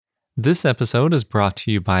This episode is brought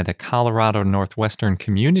to you by the Colorado Northwestern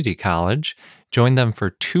Community College. Join them for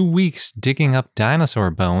 2 weeks digging up dinosaur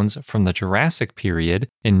bones from the Jurassic period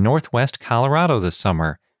in Northwest Colorado this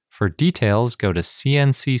summer. For details, go to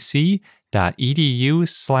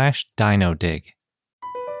cncc.edu/dinodig.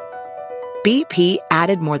 BP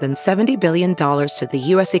added more than $70 billion to the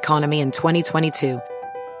U.S. economy in 2022.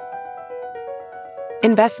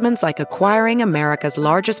 Investments like acquiring America's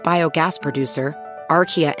largest biogas producer,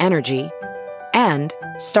 Archaea Energy, and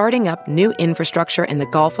starting up new infrastructure in the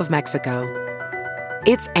Gulf of Mexico.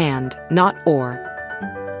 It's and, not or.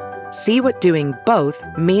 See what doing both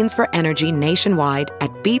means for energy nationwide at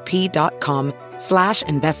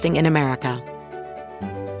bp.com/investing in America.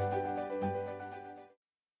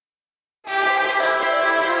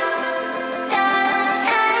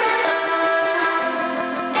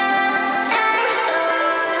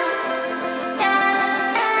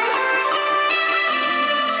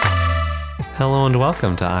 Hello and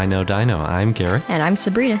welcome to I Know Dino. I'm Garrett. And I'm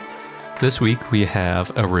Sabrina. This week we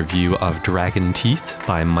have a review of Dragon Teeth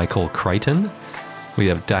by Michael Crichton. We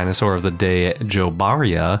have Dinosaur of the Day,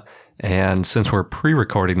 Jobaria, and since we're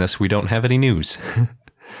pre-recording this, we don't have any news.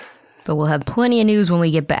 But we'll have plenty of news when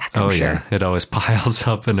we get back, I'm sure. Yeah, it always piles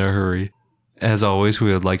up in a hurry. As always,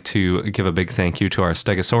 we would like to give a big thank you to our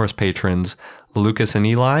Stegosaurus patrons, Lucas and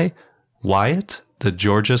Eli, Wyatt, the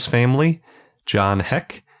Georges family, John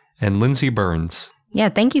Heck, and Lindsay Burns. Yeah,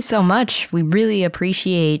 thank you so much. We really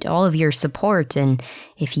appreciate all of your support. And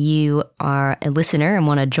if you are a listener and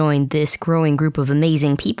want to join this growing group of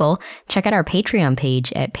amazing people, check out our Patreon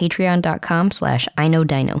page at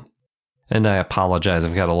patreon.com/iknowdino. And I apologize,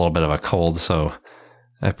 I've got a little bit of a cold, so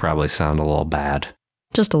I probably sound a little bad.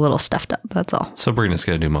 Just a little stuffed up, that's all. Sabrina's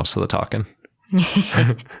going to do most of the talking.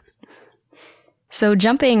 So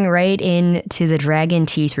jumping right into the Dragon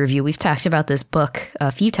Teeth review, we've talked about this book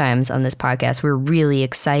a few times on this podcast. We're really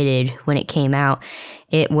excited when it came out.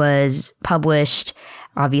 It was published,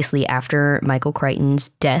 obviously, after Michael Crichton's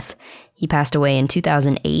death. He passed away in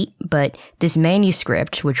 2008, but this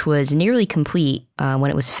manuscript, which was nearly complete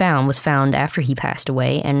when it was found after he passed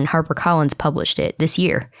away, and HarperCollins published it this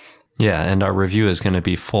year. Yeah, and our review is going to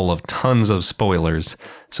be full of tons of spoilers.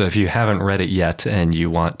 So if you haven't read it yet and you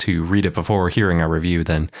want to read it before hearing our review,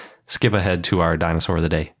 then skip ahead to our Dinosaur of the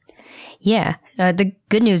Day. Yeah, the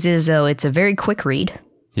good news is, though, it's a very quick read.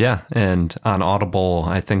 Yeah, and on Audible,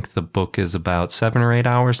 I think the book is about 7 or 8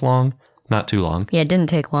 hours long. Not too long. Yeah, it didn't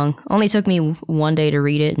take long. Only took me 1 day to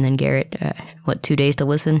read it, and then Garrett, 2 days to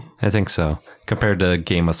listen? I think so. Compared to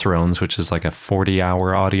Game of Thrones, which is like a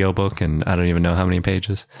 40-hour audiobook, and I don't even know how many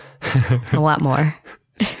pages. A lot more.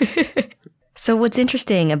 So what's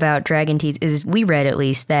interesting about Dragon Teeth is, we read at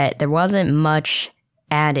least, that there wasn't much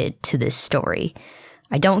added to this story.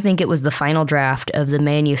 I don't think it was the final draft of the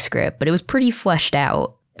manuscript, but it was pretty fleshed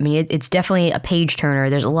out. I mean, it's definitely a page turner.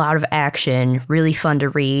 There's a lot of action, really fun to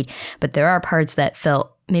read, but there are parts that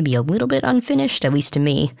felt maybe a little bit unfinished, at least to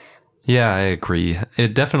me. Yeah, I agree.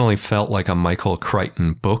 It definitely felt like a Michael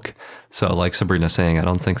Crichton book. So like Sabrina's saying, I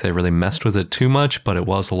don't think they really messed with it too much, but it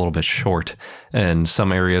was a little bit short. And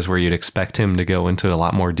some areas where you'd expect him to go into a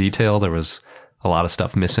lot more detail, there was a lot of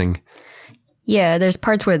stuff missing. Yeah, there's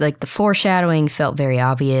parts where like the foreshadowing felt very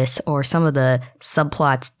obvious, or some of the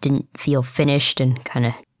subplots didn't feel finished and kind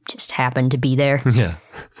of just happened to be there. Yeah.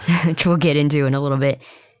 Which we'll get into in a little bit.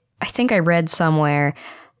 I think I read somewhere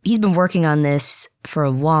he's been working on this for a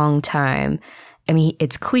long time. I mean,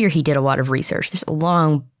 it's clear he did a lot of research. There's a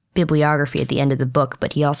long bibliography at the end of the book,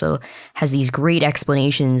 but he also has these great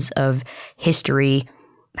explanations of history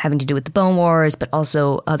having to do with the Bone Wars, but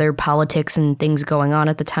also other politics and things going on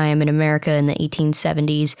at the time in America in the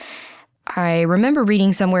 1870s. I remember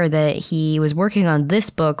reading somewhere that he was working on this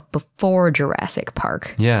book before Jurassic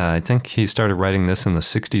Park. Yeah, I think he started writing this in the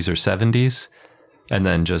 60s or 70s. And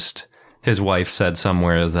then just his wife said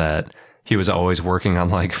somewhere that he was always working on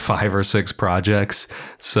like 5 or 6 projects.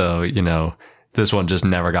 So, you know, this one just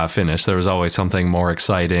never got finished. There was always something more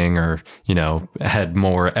exciting or, you know, had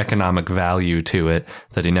more economic value to it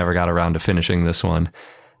that he never got around to finishing this one.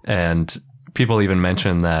 And people even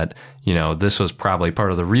mentioned that, you know, this was probably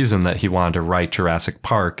part of the reason that he wanted to write Jurassic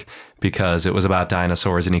Park, because it was about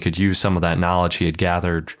dinosaurs and he could use some of that knowledge he had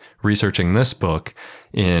gathered researching this book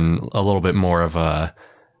in a little bit more of a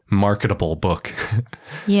marketable book.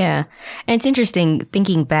 Yeah. And it's interesting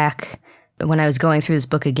thinking back when I was going through this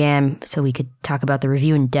book again so we could talk about the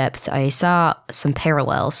review in depth, I saw some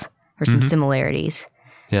parallels or some similarities.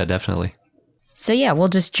 Yeah, definitely. So yeah, we'll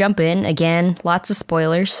just jump in. Again, lots of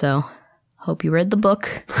spoilers, so hope you read the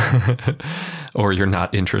book. Or you're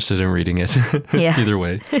not interested in reading it. Yeah. Either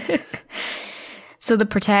way. So the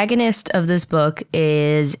protagonist of this book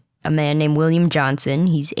is a man named William Johnson.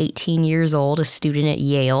 He's 18 years old, a student at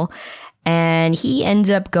Yale. And he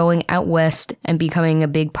ends up going out west and becoming a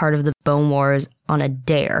big part of the Bone Wars on a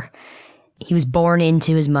dare. He was born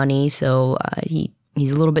into his money, so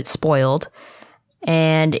he's a little bit spoiled.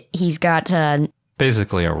 And he's got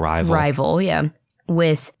basically a rival. Yeah,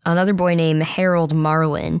 with another boy named Harold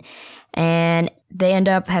Marlin. And they end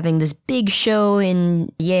up having this big show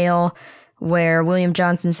in Yale where William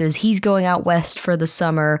Johnson says he's going out west for the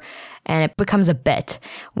summer, and it becomes a bet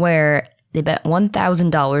where they bet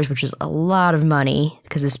 $1,000, which is a lot of money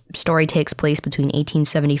because this story takes place between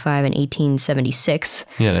 1875 and 1876.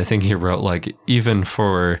 Yeah, and I think he wrote, like, even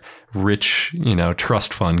for rich,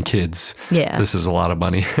 trust fund kids, this is a lot of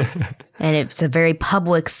money. And it's a very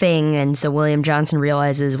public thing, and so William Johnson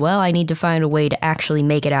realizes, well, I need to find a way to actually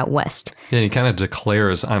make it out west. Yeah, he kind of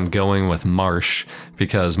declares, I'm going with Marsh,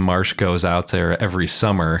 because Marsh goes out there every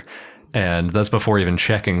summer. And that's before even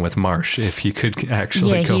checking with Marsh if he could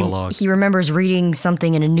actually go along. He remembers reading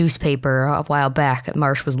something in a newspaper a while back that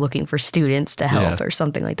Marsh was looking for students to help or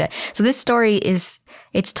something like that. So this story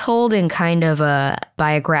it's told in kind of a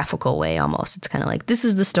biographical way almost. It's kind of like, this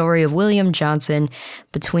is the story of William Johnson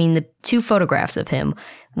between the two photographs of him.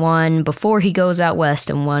 One before he goes out west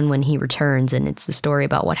and one when he returns. And it's the story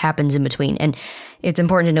about what happens in between. And it's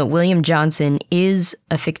important to note William Johnson is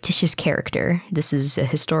a fictitious character. This is a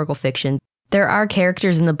historical fiction. There are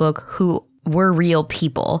characters in the book who were real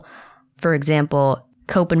people. For example,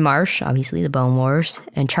 Cope and Marsh, obviously the Bone Wars,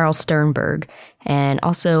 and Charles Sternberg. And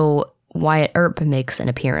also Wyatt Earp makes an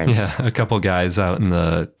appearance. Yeah, a couple guys out in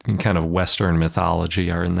the kind of Western mythology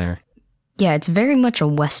are in there. Yeah, it's very much a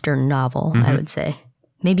Western novel, I would say.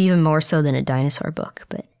 Maybe even more so than a dinosaur book.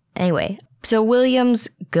 But anyway, so Williams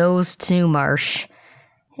goes to Marsh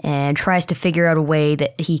and tries to figure out a way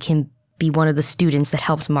that he can be one of the students that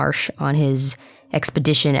helps Marsh on his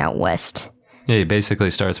expedition out west. Yeah, he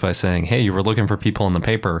basically starts by saying, hey, you were looking for people in the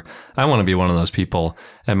paper. I want to be one of those people.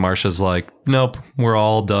 And Marsh's like, nope, we're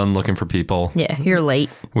all done looking for people. Yeah, you're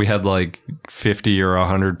late. We had like 50 or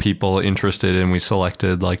 100 people interested and we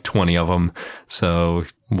selected like 20 of them. So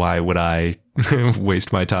why would I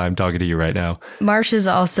waste my time talking to you right now? Marsh is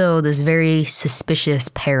also this very suspicious,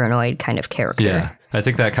 paranoid kind of character. Yeah. I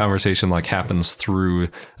think that conversation like happens through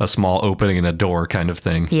a small opening in a door kind of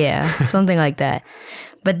thing. Yeah, something like that.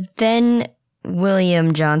 But then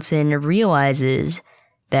William Johnson realizes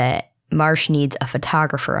that Marsh needs a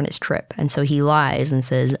photographer on his trip. And so he lies and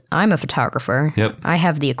says, I'm a photographer. Yep. I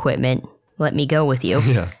have the equipment. Let me go with you.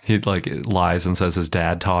 Yeah. He like lies and says his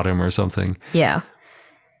dad taught him or something. Yeah.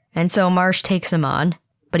 And so Marsh takes him on,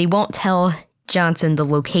 but he won't tell Johnson the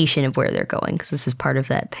location of where they're going because this is part of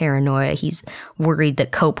that paranoia. He's worried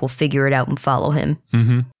that Cope will figure it out and follow him.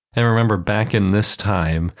 Mm-hmm. And remember, back in this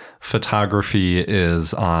time, photography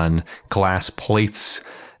is on glass plates,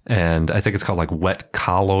 and I think it's called like wet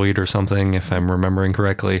colloid or something, if I'm remembering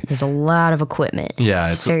correctly. There's a lot of equipment. Yeah.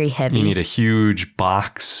 It's very heavy. You need a huge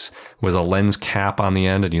box with a lens cap on the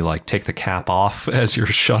end, and you like take the cap off as your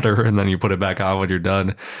shutter, and then you put it back on when you're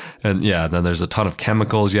done. And yeah, then there's a ton of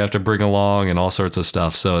chemicals you have to bring along and all sorts of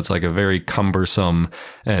stuff. So it's like a very cumbersome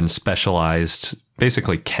and specialized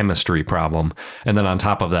basically chemistry problem. And then on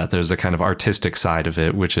top of that, there's the kind of artistic side of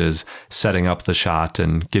it, which is setting up the shot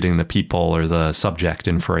and getting the people or the subject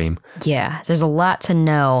in frame. Yeah, there's a lot to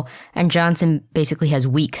know. And Johnson basically has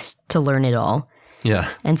weeks to learn it all. Yeah.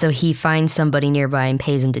 And so he finds somebody nearby and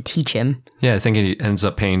pays him to teach him. Yeah, I think he ends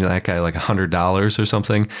up paying that guy like $100 or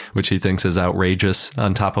something, which he thinks is outrageous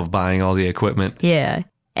on top of buying all the equipment. Yeah.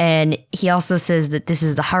 And he also says that this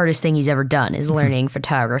is the hardest thing he's ever done, is learning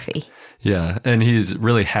photography. Yeah, and he's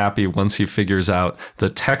really happy once he figures out the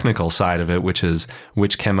technical side of it, which is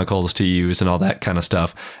which chemicals to use and all that kind of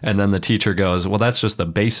stuff. And then the teacher goes, well, that's just the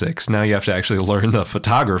basics. Now you have to actually learn the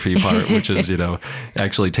photography part, which is,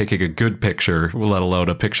 actually taking a good picture, let alone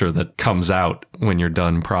a picture that comes out when you're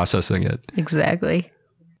done processing it. Exactly.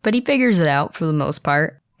 But he figures it out for the most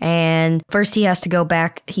part. And first he has to go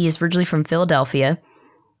back. He is originally from Philadelphia.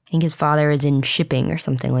 I think his father is in shipping or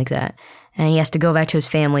something like that. And he has to go back to his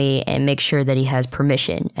family and make sure that he has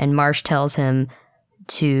permission. And Marsh tells him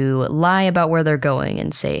to lie about where they're going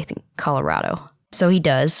and say, I think, Colorado. So he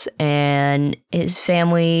does. And his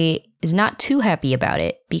family is not too happy about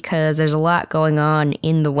it because there's a lot going on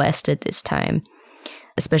in the West at this time,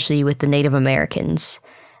 especially with the Native Americans.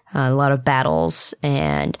 A lot of battles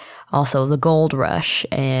and also the gold rush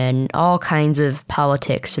and all kinds of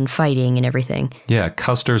politics and fighting and everything. Yeah,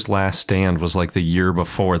 Custer's Last Stand was like the year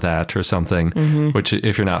before that or something, which,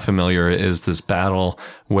 if you're not familiar, is this battle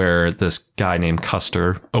where this guy named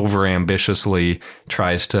Custer overambitiously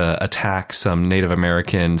tries to attack some Native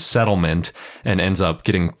American settlement and ends up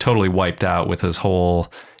getting totally wiped out with his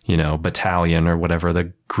whole, battalion or whatever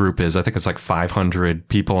the group is. I think it's like 500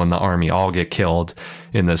 people in the army all get killed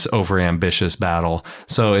in this overambitious battle.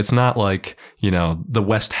 So it's not like, the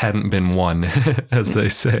West hadn't been won, as they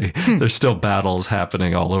say. There's still battles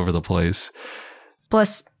happening all over the place.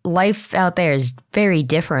 Plus, life out there is very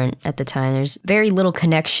different at the time. There's very little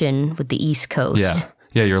connection with the East Coast.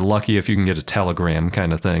 Yeah, you're lucky if you can get a telegram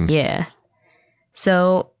kind of thing. Yeah.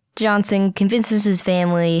 So Johnson convinces his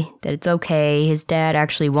family that it's okay. His dad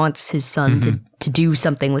actually wants his son to do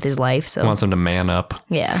something with his life. So wants him to man up.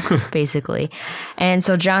 Yeah, basically. And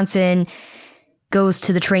so Johnson goes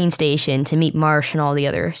to the train station to meet Marsh and all the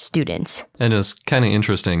other students. And it's kind of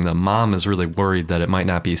interesting. The mom is really worried that it might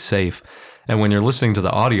not be safe. And when you're listening to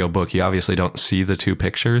the audiobook, you obviously don't see the two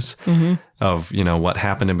pictures of, what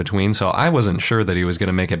happened in between. So I wasn't sure that he was going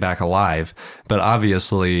to make it back alive. But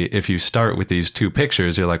obviously, if you start with these two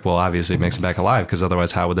pictures, you're like, well, obviously he makes it back alive, because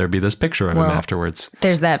otherwise how would there be this picture of him afterwards?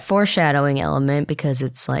 There's that foreshadowing element, because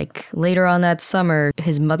it's like later on that summer,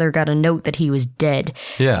 his mother got a note that he was dead.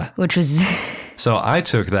 Yeah. Which was... So I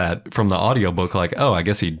took that from the audiobook like, oh, I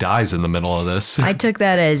guess he dies in the middle of this. I took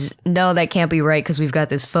that as, no, that can't be right, because we've got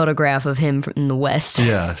this photograph of him in the West.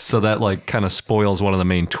 Yeah, so that like kind of spoils one of the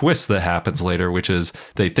main twists that happens later, which is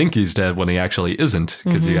they think he's dead when he actually isn't,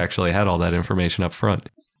 because he actually had all that information up front.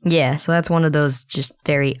 Yeah, so that's one of those just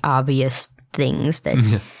very obvious things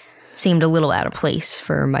that seemed a little out of place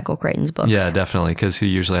for Michael Crichton's books. Yeah, definitely, because he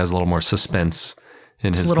usually has a little more suspense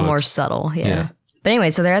in his books. It's a little more subtle, yeah. But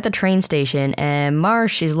anyway, so they're at the train station, and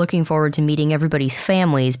Marsh is looking forward to meeting everybody's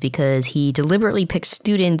families because he deliberately picked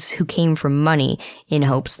students who came from money in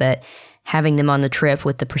hopes that having them on the trip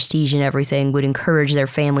with the prestige and everything would encourage their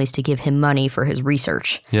families to give him money for his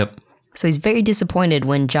research. Yep. So he's very disappointed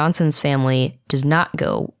when Johnson's family does not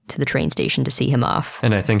go to the train station to see him off.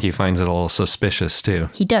 And I think he finds it a little suspicious, too.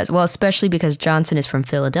 He does. Well, especially because Johnson is from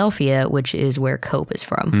Philadelphia, which is where Cope is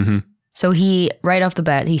from. So right off the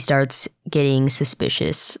bat, he starts getting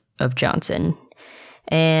suspicious of Johnson.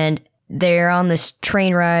 And they're on this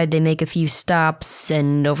train ride, they make a few stops,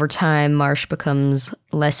 and over time, Marsh becomes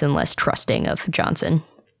less and less trusting of Johnson.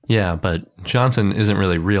 Yeah, but Johnson isn't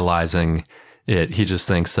really realizing it. He just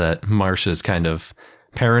thinks that Marsh is kind of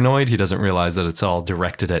paranoid. He doesn't realize that it's all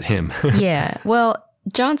directed at him. Yeah, well,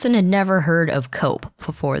 Johnson had never heard of Cope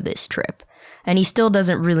before this trip. And he still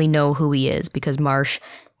doesn't really know who he is because Marsh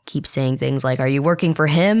keeps saying things like, are you working for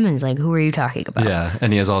him? And he's like, who are you talking about? Yeah,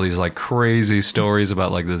 and he has all these like crazy stories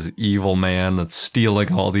about like this evil man that's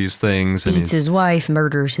stealing all these things. And beats his wife,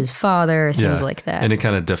 murders his father, things like that. Any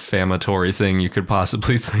kind of defamatory thing you could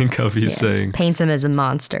possibly think of, he's saying. Paints him as a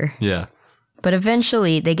monster. Yeah. But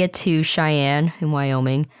eventually they get to Cheyenne in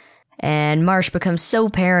Wyoming, and Marsh becomes so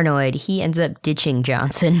paranoid, he ends up ditching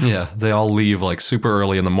Johnson. Yeah, they all leave like super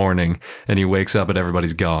early in the morning, and he wakes up and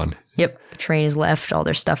everybody's gone. Yep, the train is left, all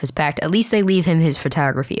their stuff is packed. At least they leave him his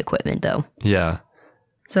photography equipment, though. Yeah.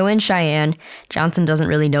 So in Cheyenne, Johnson doesn't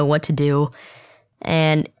really know what to do.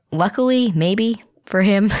 And luckily, maybe, for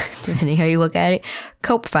him, depending how you look at it,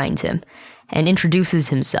 Cope finds him and introduces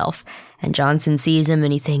himself. And Johnson sees him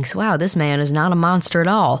and he thinks, wow, this man is not a monster at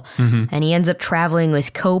all. And he ends up traveling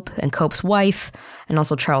with Cope and Cope's wife, and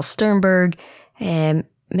also Charles Sternberg, and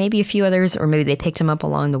maybe a few others, or maybe they picked him up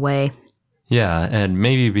along the way. Yeah, and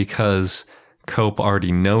maybe because Cope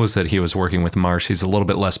already knows that he was working with Marsh, he's a little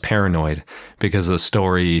bit less paranoid because the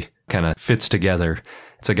story kind of fits together.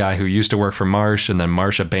 It's a guy who used to work for Marsh, and then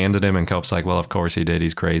Marsh abandoned him, and Cope's like, well, of course he did.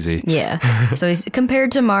 He's crazy. Yeah. So he's,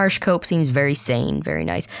 compared to Marsh, Cope seems very sane, very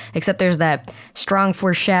nice. Except there's that strong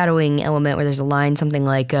foreshadowing element where there's a line, something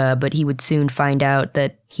like, but he would soon find out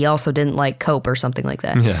that he also didn't like Cope or something like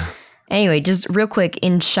that. Yeah. Anyway, just real quick,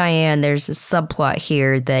 in Cheyenne, there's a subplot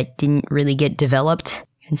here that didn't really get developed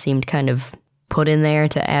and seemed kind of put in there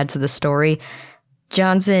to add to the story.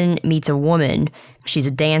 Johnson meets a woman. She's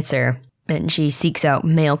a dancer, and she seeks out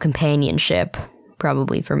male companionship,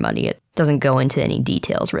 probably for money. It doesn't go into any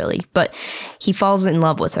details, really. But he falls in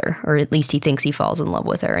love with her, or at least he thinks he falls in love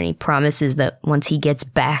with her, and he promises that once he gets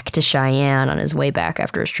back to Cheyenne on his way back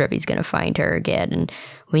after his trip, he's going to find her again. And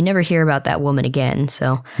we never hear about that woman again,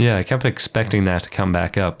 so... Yeah, I kept expecting that to come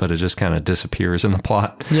back up, but it just kind of disappears in the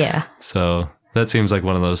plot. Yeah. So that seems like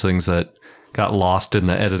one of those things that got lost in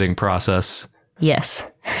the editing process. Yes.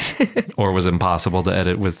 Or was impossible to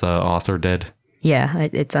edit with the author dead. Yeah,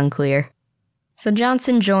 it's unclear. So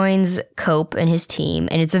Johnson joins Cope and his team,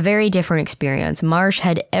 and it's a very different experience. Marsh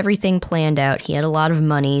had everything planned out. He had a lot of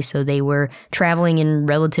money, so they were traveling in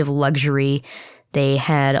relative luxury. They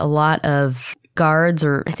had a lot of guards,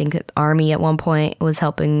 or I think the army at one point was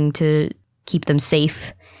helping to keep them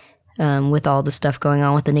safe with all the stuff going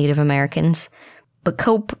on with the Native Americans. But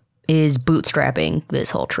Cope is bootstrapping this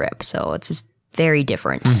whole trip, so it's a very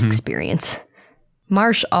different experience.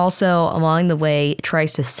 Marsh also, along the way,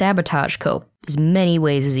 tries to sabotage Cope as many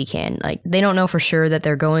ways as he can. Like, they don't know for sure that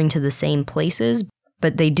they're going to the same places,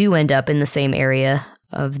 but they do end up in the same area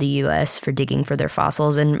of the U.S. for digging for their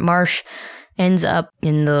fossils. And Marsh ends up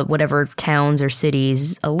in the whatever towns or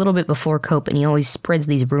cities a little bit before Cope, and he always spreads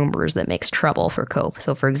these rumors that makes trouble for Cope.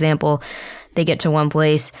 So, for example, they get to one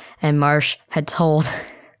place, and Marsh had told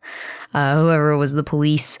whoever was the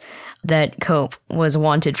police that Cope was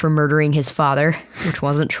wanted for murdering his father, which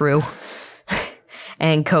wasn't true.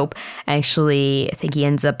 And Cope actually, I think he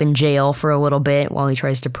ends up in jail for a little bit while he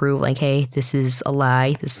tries to prove, like, hey, this is a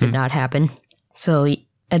lie. This did not happen. So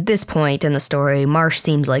at this point in the story, Marsh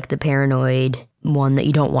seems like the paranoid one that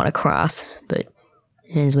you don't want to cross. But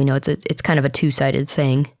as we know, it's kind of a two-sided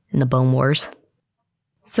thing in the Bone Wars.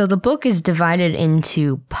 So the book is divided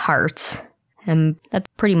into parts. And that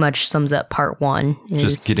pretty much sums up part one.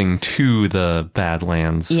 Just getting to the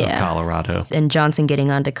Badlands of Colorado. And Johnson getting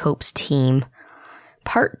onto Cope's team.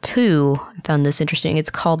 Part two, I found this interesting. It's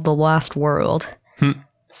called The Lost World.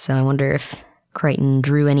 So I wonder if Crichton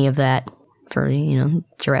drew any of that for,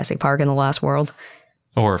 Jurassic Park and The Lost World.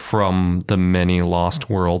 Or from the many Lost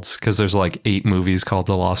Worlds, because there's like 8 movies called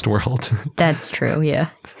The Lost World. That's true, yeah.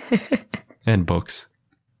 And books.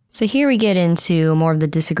 So here we get into more of the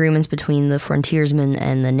disagreements between the frontiersmen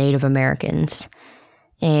and the Native Americans.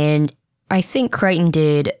 And I think Crichton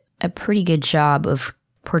did a pretty good job of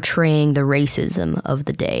portraying the racism of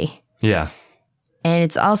the day. Yeah. And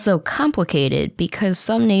it's also complicated because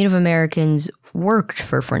some Native Americans worked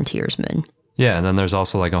for frontiersmen. Yeah, and then there's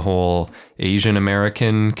also like a whole Asian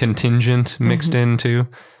American contingent mixed in too.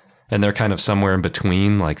 And they're kind of somewhere in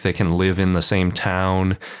between, like they can live in the same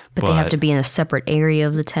town. But they have to be in a separate area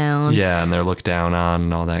of the town. Yeah, and they're looked down on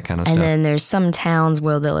and all that kind of stuff. And then there's some towns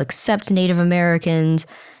where they'll accept Native Americans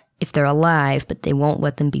if they're alive, but they won't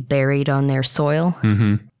let them be buried on their soil.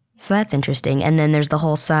 So that's interesting. And then there's the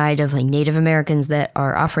whole side of like Native Americans that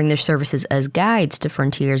are offering their services as guides to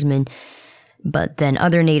frontiersmen, but then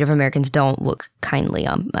other Native Americans don't look kindly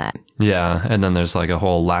on that. Yeah, and then there's like a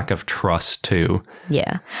whole lack of trust too.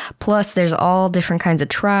 Yeah. Plus, there's all different kinds of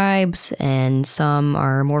tribes, and some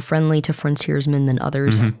are more friendly to frontiersmen than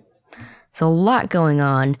others. So a lot going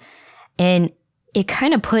on. And it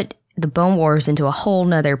kind of put the Bone Wars into a whole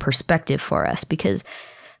nother perspective for us because,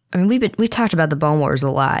 I mean, we've talked about the Bone Wars a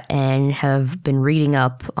lot and have been reading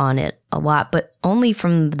up on it a lot, but only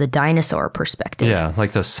from the dinosaur perspective. Yeah,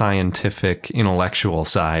 like the scientific, intellectual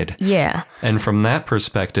side. Yeah. And from that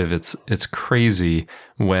perspective, it's crazy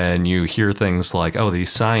when you hear things like, oh,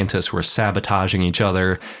 these scientists were sabotaging each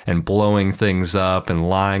other and blowing things up and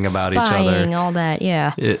lying about each other. Spying, all that,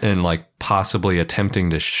 yeah. And like possibly attempting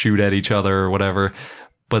to shoot at each other or whatever.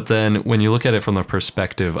 But then when you look at it from the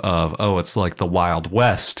perspective of, oh, it's like the Wild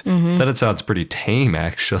West, then it sounds pretty tame,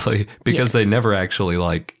 actually, because they never actually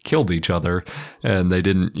like killed each other and they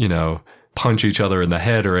didn't, punch each other in the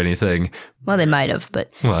head or anything. Well, they might have, but...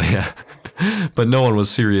 Well, yeah. But no one was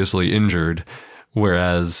seriously injured.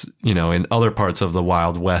 Whereas, in other parts of the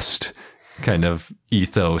Wild West kind of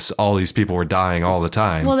ethos, all these people were dying all the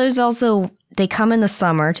time. Well, there's also... They come in the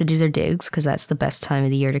summer to do their digs because that's the best time of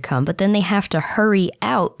the year to come. But then they have to hurry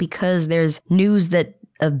out because there's news that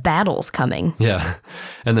a battle's coming. Yeah.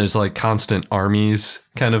 And there's like constant armies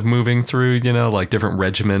kind of moving through, like different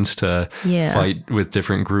regiments to fight with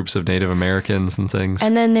different groups of Native Americans and things.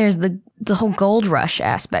 And then there's the whole gold rush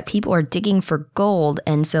aspect. People are digging for gold.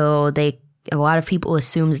 And so a lot of people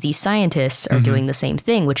assume these scientists are doing the same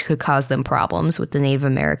thing, which could cause them problems with the Native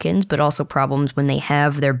Americans, but also problems when they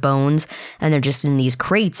have their bones and they're just in these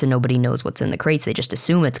crates and nobody knows what's in the crates. They just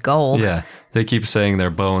assume it's gold. Yeah. They keep saying they're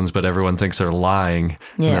bones, but everyone thinks they're lying.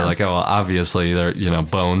 Yeah. And they're like, oh, well, obviously they're,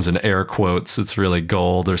 bones in air quotes. It's really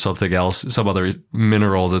gold or something else, some other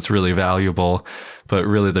mineral that's really valuable, but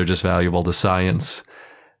really they're just valuable to science.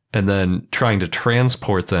 And then trying to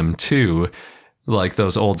transport them too. Like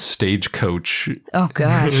those old stagecoach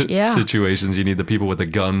situations. You need the people with the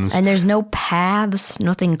guns. And there's no paths,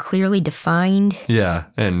 nothing clearly defined. Yeah,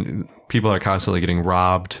 and people are constantly getting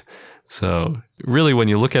robbed. So really, when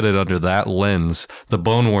you look at it under that lens, the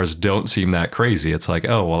Bone Wars don't seem that crazy. It's like,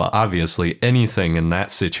 oh, well, obviously anything in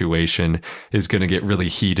that situation is going to get really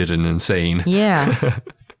heated and insane. Yeah.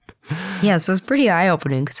 Yeah, so it's pretty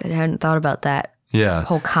eye-opening because I hadn't thought about that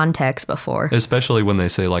whole context before. Especially when they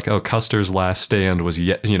say like, oh, Custer's last stand was,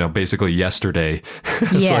 basically yesterday.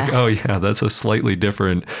 It's like, oh yeah, that's a slightly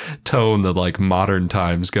different tone than like modern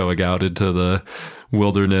times going out into the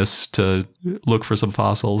wilderness to look for some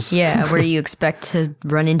fossils. Yeah, where you expect to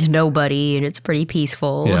run into nobody and it's pretty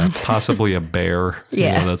peaceful. Yeah, possibly a bear.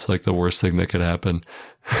 Yeah. That's like the worst thing that could happen.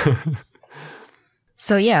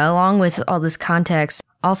 So yeah, along with all this context,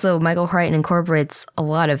 also Michael Crichton incorporates a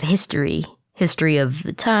lot of history of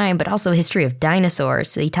the time, but also history of dinosaurs.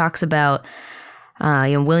 So he talks about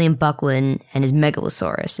William Buckland and his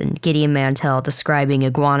Megalosaurus, and Gideon Mantell describing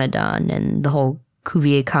Iguanodon, and the whole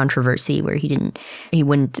Cuvier controversy where he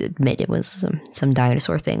wouldn't admit it was some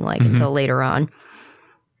dinosaur thing until later on.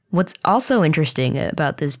 What's also interesting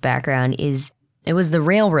about this background is it was the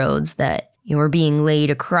railroads that were being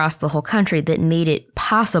laid across the whole country that made it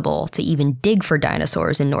possible to even dig for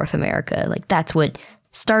dinosaurs in North America. Like that's what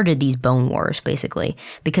started these bone wars, basically,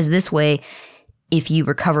 because this way, if you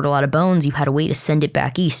recovered a lot of bones, you had a way to send it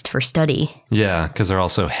back east for study. Yeah, because they're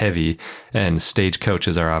also heavy, and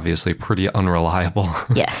stagecoaches are obviously pretty unreliable.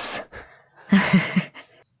 Yes.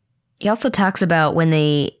 He also talks about when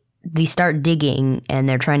they start digging and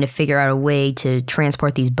they're trying to figure out a way to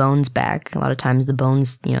transport these bones back. A lot of times the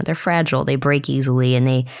bones, they're fragile, they break easily, and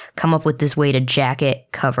they come up with this way to jacket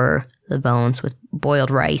cover the bones with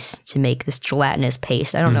boiled rice to make this gelatinous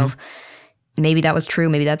paste. I don't know if maybe that was true.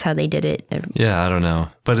 Maybe that's how they did it. Yeah, I don't know.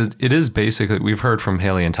 But it is basically, we've heard from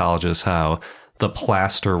paleontologists how the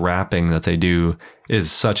plaster wrapping that they do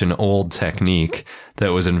is such an old technique that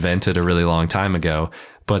was invented a really long time ago.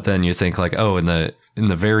 But then you think like, oh, in the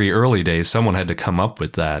very early days, someone had to come up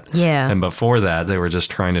with that. Yeah. And before that, they were just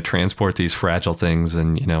trying to transport these fragile things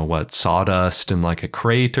and, sawdust in like a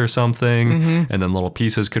crate or something. And then little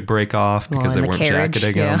pieces could break off because they weren't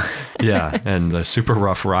jacketing them. Yeah. And the super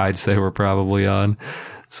rough rides they were probably on.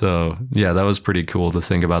 So, yeah, that was pretty cool to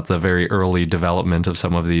think about the very early development of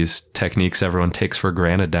some of these techniques everyone takes for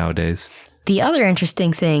granted nowadays. The other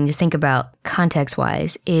interesting thing to think about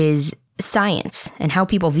context-wise is science and how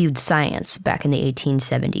people viewed science back in the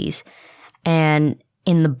 1870s. And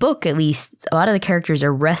in the book, at least, a lot of the characters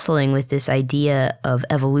are wrestling with this idea of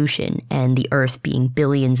evolution and the Earth being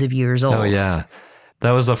billions of years old. Oh, yeah.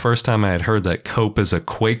 That was the first time I had heard that Cope is a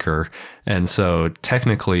Quaker. And so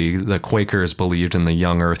technically the Quakers believed in the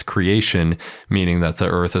young Earth creation, meaning that the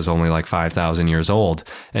Earth is only like 5,000 years old.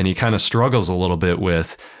 And he kind of struggles a little bit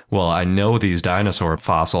with, well, I know these dinosaur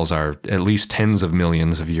fossils are at least tens of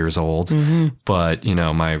millions of years old, but,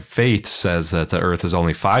 my faith says that the Earth is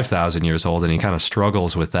only 5,000 years old, and he kind of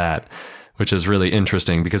struggles with that, which is really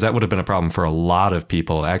interesting because that would have been a problem for a lot of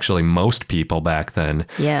people, actually most people back then.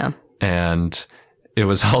 Yeah. And it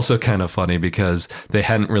was also kind of funny because they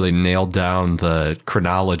hadn't really nailed down the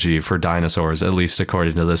chronology for dinosaurs, at least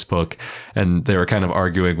according to this book. And they were kind of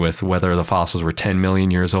arguing with whether the fossils were 10 million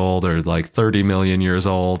years old or like 30 million years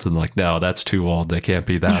old. And like, no, that's too old. They can't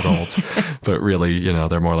be that old. But really,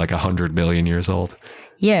 they're more like 100 million years old.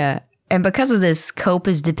 Yeah. And because of this, Cope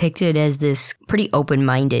is depicted as this pretty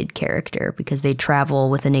open-minded character because they travel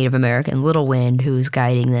with a Native American, Little Wind, who's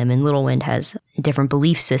guiding them. And Little Wind has a different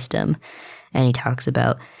belief system. And he talks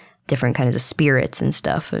about different kinds of spirits and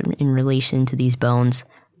stuff in relation to these bones.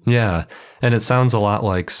 Yeah. And it sounds a lot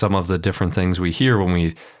like some of the different things we hear when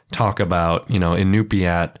we talk about,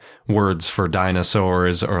 Inupiat words for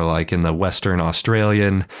dinosaurs, or like in the Western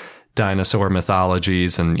Australian dinosaur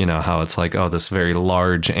mythologies, and, how it's like, oh, this very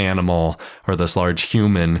large animal or this large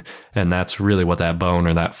human. And that's really what that bone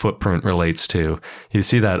or that footprint relates to. You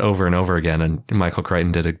see that over and over again. And Michael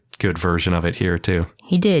Crichton did a good version of it here too.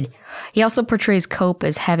 He did. He also portrays Cope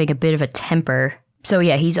as having a bit of a temper. So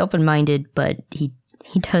yeah, he's open-minded, but he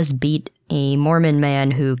does beat a Mormon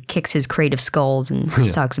man who kicks his crate of skulls and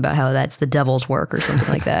talks about how that's the devil's work or something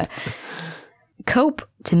like that. Cope,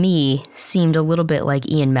 to me, seemed a little bit like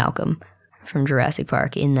Ian Malcolm from Jurassic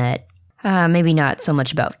Park in that maybe not so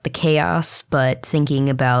much about the chaos, but thinking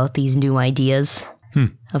about these new ideas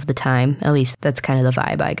of the time. At least that's kind of the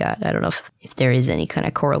vibe I got. I don't know if there is any kind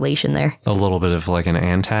of correlation there. A little bit of like an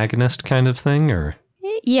antagonist kind of thing, or?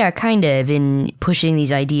 Yeah, kind of, in pushing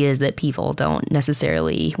these ideas that people don't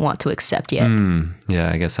necessarily want to accept yet. Yeah,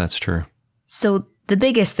 I guess that's true. So the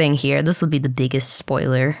biggest thing here, this will be the biggest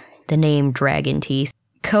spoiler, the name Dragon Teeth.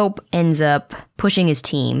 Cope ends up pushing his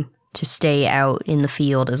team to stay out in the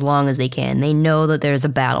field as long as they can. They know that there's a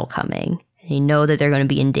battle coming. They know that they're going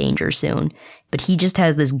to be in danger soon, but he just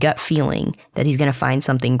has this gut feeling that he's going to find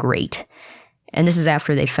something great. And this is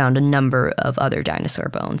after they found a number of other dinosaur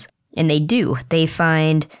bones. And they do. They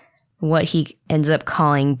find what he ends up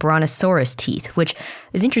calling brontosaurus teeth, which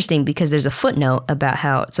is interesting because there's a footnote about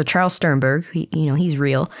how, so Charles Sternberg, he's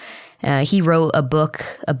real. He wrote a book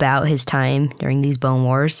about his time during these bone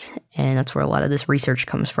wars, and that's where a lot of this research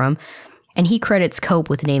comes from. And he credits Cope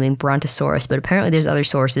with naming Brontosaurus, but apparently there's other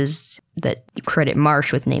sources that credit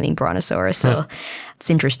Marsh with naming Brontosaurus, so it's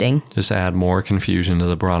interesting. Just add more confusion to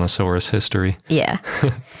the Brontosaurus history. Yeah.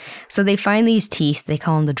 So they find these teeth. They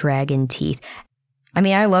call them the dragon teeth. I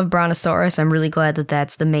mean, I love Brontosaurus. I'm really glad that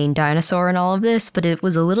that's the main dinosaur in all of this, but it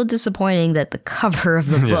was a little disappointing that the cover of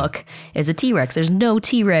the book is a T-Rex. There's no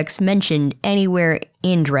T-Rex mentioned anywhere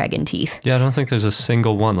in Dragon Teeth. Yeah, I don't think there's a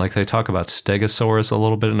single one. Like, they talk about Stegosaurus a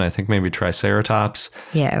little bit, and I think maybe Triceratops.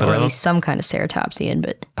 Yeah, or at least some kind of ceratopsian,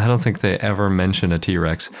 but I don't think they ever mention a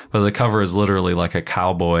T-Rex. But the cover is literally like a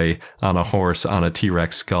cowboy on a horse on a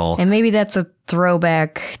T-Rex skull. And maybe that's a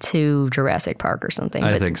throwback to Jurassic Park or something.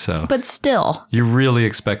 I think so. But still. You really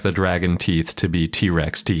expect the dragon teeth to be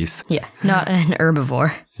T-Rex teeth. Yeah, not an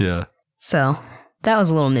herbivore. Yeah. So, that was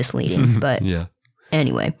a little misleading, but yeah.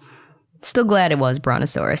 Anyway. Still glad it was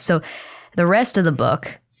Brontosaurus. So the rest of the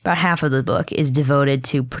book, about half of the book, is devoted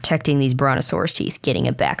to protecting these Brontosaurus teeth, getting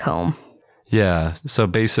it back home. Yeah, so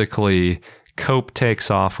basically, Cope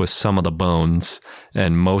takes off with some of the bones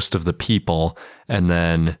and most of the people, and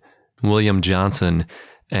then William Johnson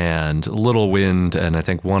and Little Wind and I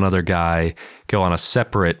think one other guy go on a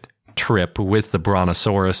separate trip with the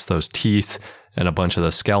Brontosaurus, those teeth, and a bunch of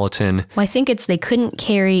the skeleton. Well, I think it's they couldn't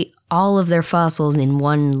carry all of their fossils in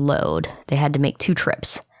one load. They had to make 2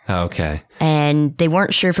 trips. Okay. And they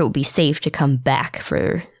weren't sure if it would be safe to come back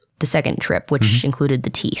for the second trip, which included the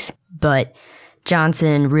teeth. But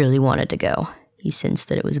Johnson really wanted to go. He sensed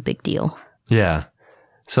that it was a big deal. Yeah.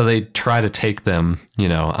 So they try to take them,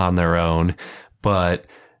 on their own, but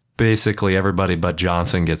basically everybody but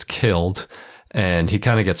Johnson gets killed. And he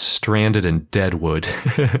kind of gets stranded in Deadwood.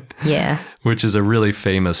 Yeah. Which is a really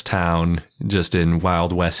famous town just in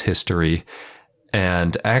Wild West history.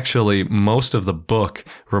 And actually, most of the book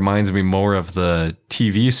reminds me more of the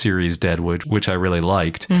TV series Deadwood, which I really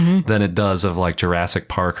liked, than it does of like Jurassic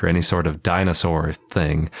Park or any sort of dinosaur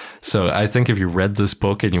thing. So I think if you read this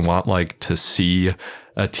book and you want like to see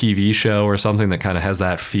a TV show or something that kind of has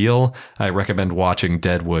that feel, I recommend watching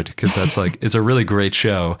Deadwood because that's like, it's a really great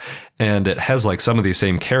show. And it has like some of these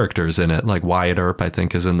same characters in it, like Wyatt Earp, I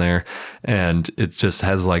think, is in there. And it just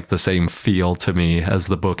has like the same feel to me as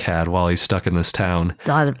the book had while he's stuck in this town. A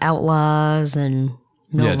lot of outlaws and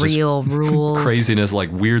no real rules. Craziness,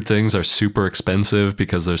 like weird things are super expensive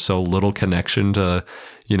because there's so little connection to,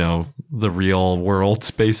 the real world,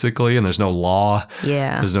 basically. And there's no law.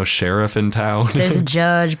 Yeah. There's no sheriff in town. There's a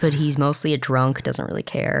judge, but he's mostly a drunk, doesn't really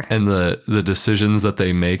care. And the decisions that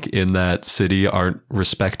they make in that city aren't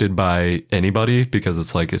respected by anybody because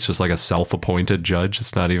it's just like a self-appointed judge.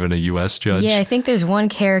 It's not even a U.S. judge. Yeah, I think there's one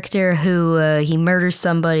character who he murders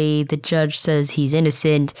somebody. The judge says he's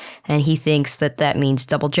innocent, and he thinks that means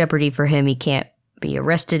double jeopardy for him. He can't be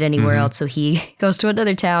arrested anywhere else, so he goes to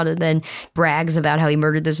another town and then brags about how he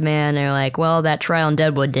murdered this man. And they're like, well, that trial in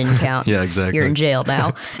Deadwood didn't count. Yeah, exactly. You're in jail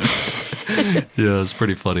now. Yeah, it's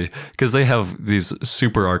pretty funny because they have these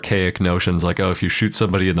super archaic notions like, oh, if you shoot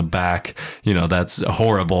somebody in the back, that's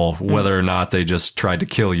horrible, whether or not they just tried to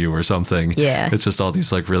kill you or something. Yeah. It's just all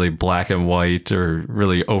these like really black and white or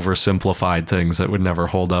really oversimplified things that would never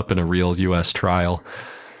hold up in a real U.S. trial.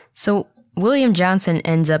 So William Johnson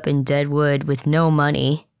ends up in Deadwood with no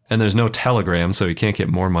money. And there's no telegram, so he can't get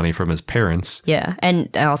more money from his parents. Yeah, and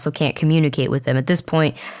I also can't communicate with them. At this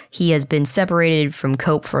point, he has been separated from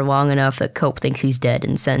Cope for long enough that Cope thinks he's dead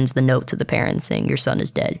and sends the note to the parents saying, your son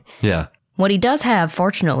is dead. Yeah. What he does have,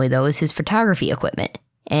 fortunately, though, is his photography equipment.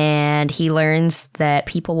 And he learns that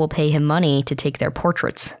people will pay him money to take their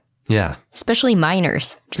portraits. Yeah. Especially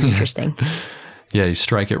minors, which is interesting. Yeah, you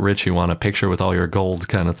strike it rich, you want a picture with all your gold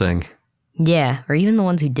kind of thing. Yeah, or even the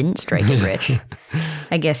ones who didn't strike it rich.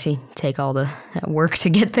 I guess you take all that work to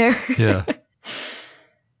get there. Yeah.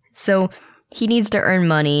 So he needs to earn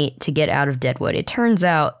money to get out of Deadwood. It turns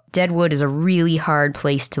out Deadwood is a really hard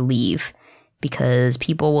place to leave because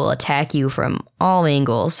people will attack you from all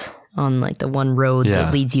angles on like the one road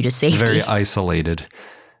that leads you to safety. Very isolated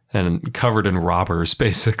and covered in robbers,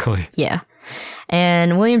 basically. Yeah.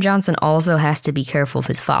 And William Johnson also has to be careful of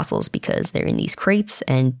his fossils because they're in these crates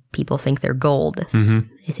and people think they're gold.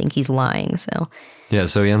 Mm-hmm. They think he's lying, so. Yeah,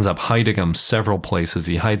 so he ends up hiding them several places.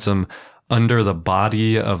 He hides them under the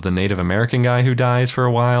body of the Native American guy who dies for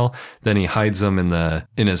a while. Then he hides him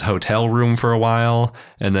in his hotel room for a while.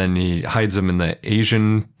 And then he hides him in the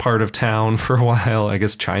Asian part of town for a while. I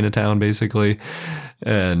guess Chinatown, basically.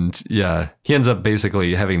 And yeah, he ends up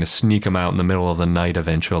basically having to sneak him out in the middle of the night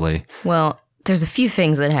eventually. Well, there's a few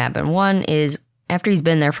things that happen. One is after he's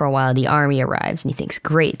been there for a while, the army arrives and he thinks,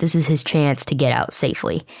 great, this is his chance to get out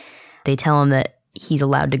safely. They tell him that he's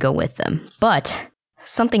allowed to go with them. But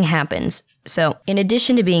something happens. So in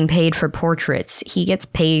addition to being paid for portraits, he gets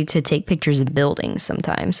paid to take pictures of buildings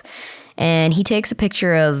sometimes. And he takes a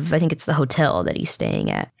picture of, I think it's the hotel that he's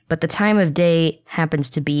staying at. But the time of day happens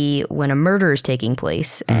to be when a murder is taking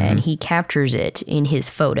place, and he captures it in his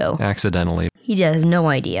photo. Accidentally. He has no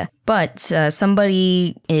idea. But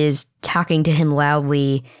somebody is talking to him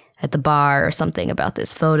loudly at the bar or something about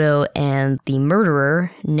this photo, and the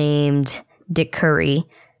murderer, named Dick Curry,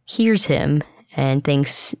 hears him and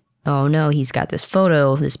thinks, oh no, he's got this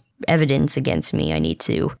photo, this evidence against me. I need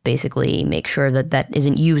to basically make sure that that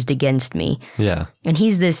isn't used against me. Yeah. And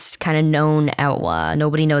he's this kind of known outlaw.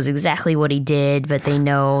 Nobody knows exactly what he did, but they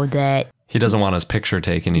know that he doesn't want his picture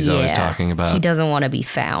taken, he's always talking about. He doesn't want to be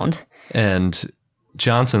found. And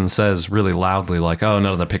Johnson says really loudly, like, oh,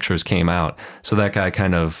 none of the pictures came out. So that guy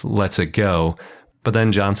kind of lets it go. But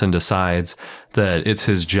then Johnson decides that it's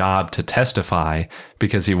his job to testify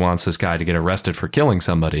because he wants this guy to get arrested for killing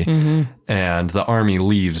somebody. And the army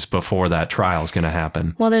leaves before that trial is going to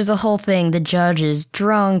happen. Well, there's a whole thing. The judge is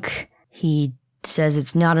drunk. He says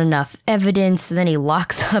it's not enough evidence. Then he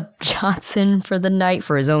locks up Johnson for the night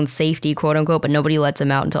for his own safety, quote unquote, but nobody lets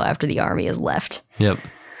him out until after the army has left. Yep.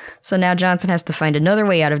 So now Johnson has to find another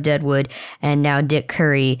way out of Deadwood, and now Dick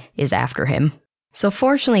Curry is after him. So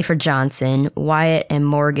fortunately for Johnson, Wyatt and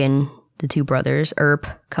Morgan, the two brothers, Earp,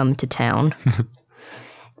 come to town.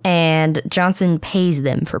 And Johnson pays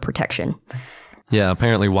them for protection. Yeah,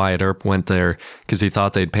 apparently Wyatt Earp went there because he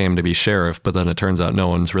thought they'd pay him to be sheriff, but then it turns out no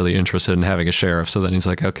one's really interested in having a sheriff. So then he's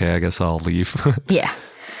like, okay, I guess I'll leave. Yeah.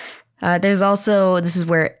 There's also, this is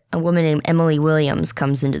where a woman named Emily Williams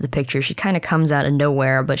comes into the picture. She kind of comes out of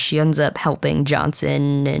nowhere, but she ends up helping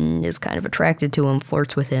Johnson and is kind of attracted to him,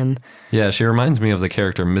 flirts with him. Yeah, she reminds me of the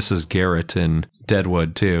character Mrs. Garrett in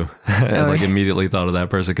Deadwood, too. I immediately thought of that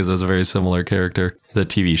person because it was a very similar character. The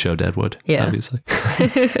TV show Deadwood, obviously.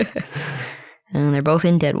 And they're both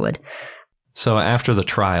in Deadwood. So after the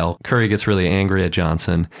trial, Curry gets really angry at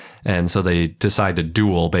Johnson, and so they decide to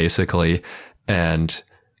duel, basically, and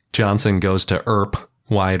Johnson goes to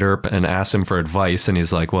Wyatt Earp, and asks him for advice, and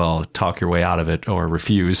he's like, well, talk your way out of it or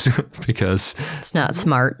refuse, because it's not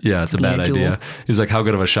smart. Yeah, it's a bad idea. He's like, how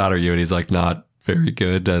good of a shot are you? And he's like, not very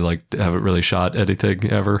good. I haven't really shot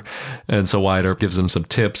anything ever. And so Wyatt Earp gives him some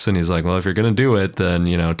tips, and he's like, well, if you're going to do it,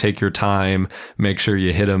 then, take your time, make sure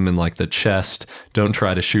you hit him in like the chest. Don't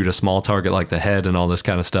try to shoot a small target like the head and all this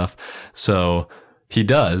kind of stuff. So he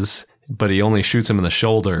does, but he only shoots him in the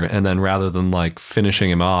shoulder, and then rather than like finishing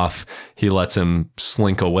him off, he lets him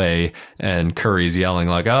slink away, and Curry's yelling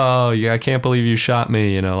like, oh, yeah, I can't believe you shot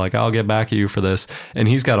me, like, I'll get back at you for this. And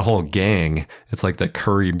he's got a whole gang. It's like the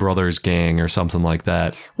Curry Brothers gang or something like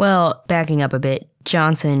that. Well, backing up a bit,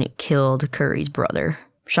 Johnson killed Curry's brother,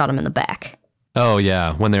 shot him in the back. Oh,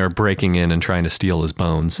 yeah, when they were breaking in and trying to steal his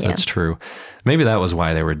bones. Yeah. That's true. Maybe that was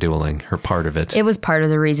why they were dueling, or part of it. It was part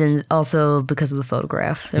of the reason, also because of the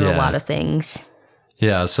photograph. There were a lot of things.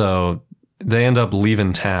 Yeah, so they end up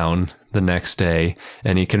leaving town the next day,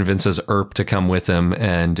 and he convinces Earp to come with him,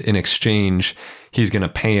 and in exchange, he's going to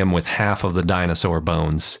pay him with half of the dinosaur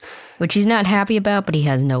bones. Which he's not happy about, but he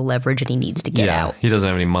has no leverage and he needs to get out. He doesn't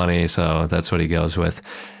have any money, so that's what he goes with.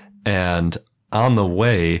 And on the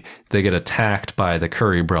way, they get attacked by the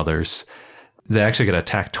Curry brothers. They actually get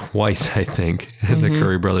attacked twice, I think, the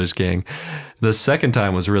Curry Brothers gang. The second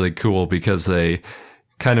time was really cool because they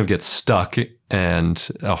kind of get stuck and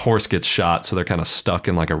a horse gets shot. So they're kind of stuck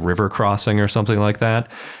in like a river crossing or something like that.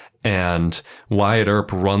 And Wyatt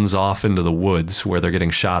Earp runs off into the woods where they're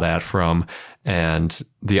getting shot at from. And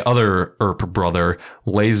the other Earp brother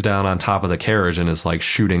lays down on top of the carriage and is like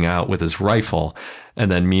shooting out with his rifle. And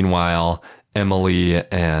then meanwhile, Emily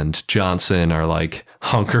and Johnson are like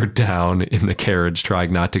hunkered down in the carriage,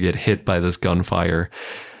 trying not to get hit by this gunfire.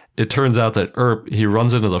 It turns out that Earp, he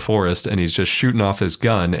runs into the forest and he's just shooting off his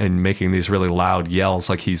gun and making these really loud yells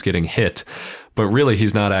like he's getting hit. But really,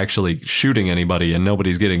 he's not actually shooting anybody and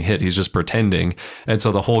nobody's getting hit. He's just pretending. And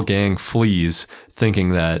so the whole gang flees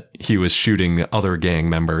thinking that he was shooting other gang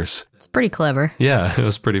members. It's pretty clever. Yeah, it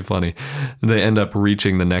was pretty funny. They end up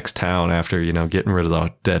reaching the next town after, getting rid of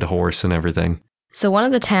the dead horse and everything. So one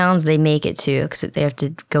of the towns they make it to, because they have to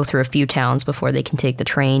go through a few towns before they can take the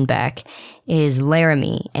train back, is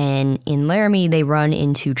Laramie. And in Laramie, they run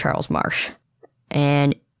into Charles Marsh.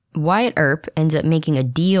 And Wyatt Earp ends up making a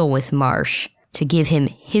deal with Marsh to give him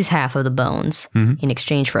his half of the bones in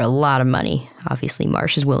exchange for a lot of money. Obviously,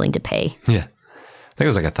 Marsh is willing to pay. Yeah. I think it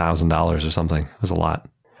was like $1,000 or something. It was a lot.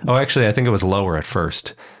 Oh, actually, I think it was lower at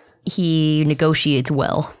first. He negotiates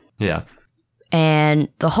well. Yeah. And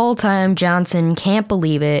the whole time, Johnson can't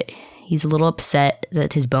believe it. He's a little upset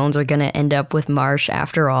that his bones are going to end up with Marsh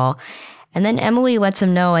after all. And then Emily lets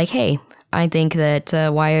him know, like, hey, I think that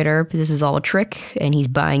Wyatt Earp, this is all a trick, and he's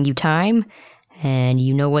buying you time, and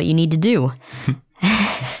you know what you need to do.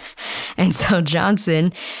 And so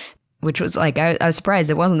Johnson, which was like, I was surprised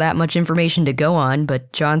it wasn't that much information to go on,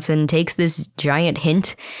 but Johnson takes this giant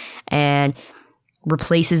hint and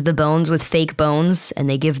replaces the bones with fake bones, and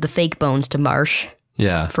they give the fake bones to Marsh.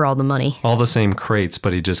 Yeah. For all the money. All the same crates,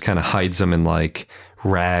 but he just kind of hides them in like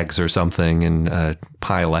rags or something in a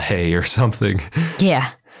pile of hay or something.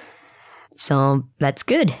 Yeah. So that's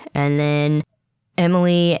good. And then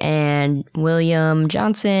Emily and William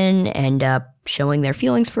Johnson end up showing their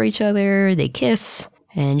feelings for each other. They kiss,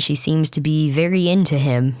 and she seems to be very into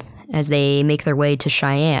him as they make their way to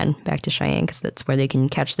Cheyenne, back to Cheyenne, because that's where they can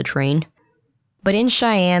catch the train. But in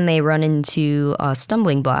Cheyenne, they run into a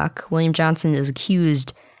stumbling block. William Johnson is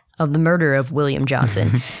accused of the murder of William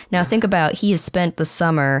Johnson. Now, think about, he has spent the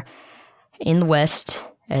summer in the West,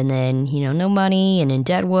 and then, no money, and in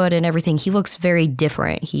Deadwood and everything. He looks very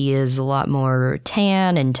different. He is a lot more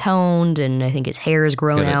tan and toned, and I think his hair is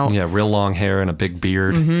grown out. Yeah, real long hair and a big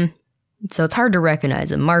beard. Mm-hmm. So it's hard to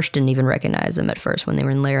recognize him. Marsh didn't even recognize him at first when they were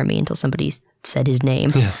in Laramie until somebody said his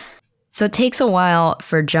name. Yeah. So it takes a while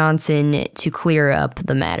for Johnson to clear up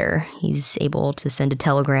the matter. He's able to send a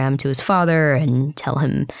telegram to his father and tell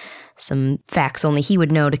him some facts only he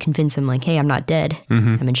would know to convince him, like, hey, I'm not dead.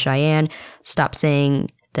 Mm-hmm. I'm in Cheyenne. Stop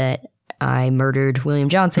saying that I murdered William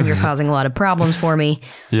Johnson. You're causing a lot of problems for me.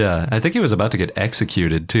 Yeah, I think he was about to get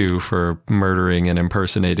executed, too, for murdering and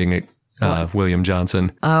impersonating William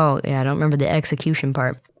Johnson. Oh, yeah, I don't remember the execution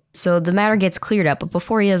part. So the matter gets cleared up, but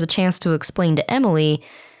before he has a chance to explain to Emily,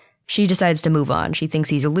 she decides to move on. She thinks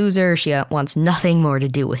he's a loser. She wants nothing more to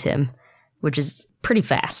do with him, which is pretty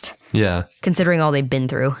fast. Yeah. Considering all they've been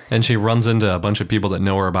through. And she runs into a bunch of people that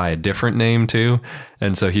know her by a different name, too.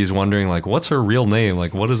 And so he's wondering, like, what's her real name?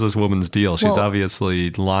 Like, what is this woman's deal? She's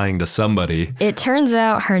obviously lying to somebody. It turns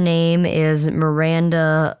out her name is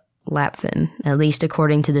Miranda Lapfin, at least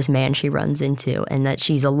according to this man she runs into, and that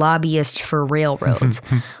she's a lobbyist for railroads.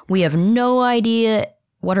 We have no idea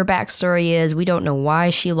what her backstory is. We don't know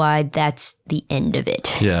why she lied. That's the end of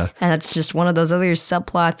it. Yeah. And that's just one of those other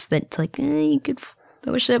subplots that's like,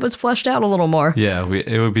 I wish that was fleshed out a little more. Yeah,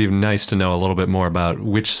 it would be nice to know a little bit more about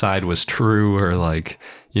which side was true, or like,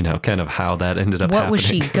 kind of how that ended up happening. What was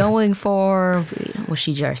she going for? Was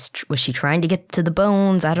she trying to get to the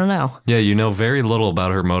bones? I don't know. Yeah, very little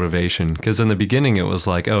about her motivation, because in the beginning it was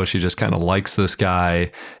like, oh, she just kind of likes this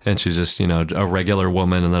guy, and she's just, a regular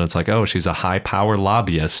woman, and then it's like, oh, she's a high-power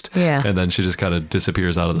lobbyist. Yeah. And then she just kind of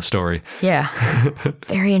disappears out of the story. Yeah.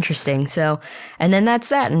 Very interesting. So, and then that's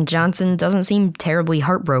that, and Johnson doesn't seem terribly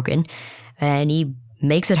heartbroken, and he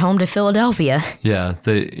makes it home to Philadelphia. Yeah,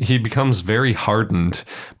 he becomes very hardened,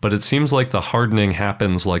 but it seems like the hardening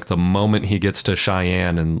happens like the moment he gets to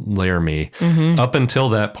Cheyenne and Laramie. Mm-hmm. Up until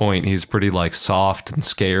that point, he's pretty like soft and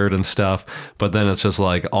scared and stuff, but then it's just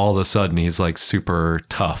like all of a sudden he's like super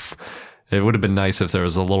tough. It would have been nice if there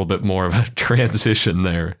was a little bit more of a transition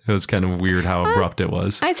there. It was kind of weird how abrupt it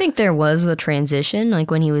was. I think there was a transition, like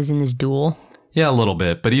when he was in this duel. Yeah, a little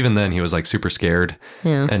bit. But even then, he was like super scared.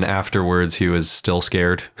 Yeah. And afterwards, he was still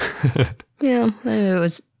scared. Yeah, it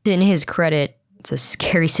was, in his credit, it's a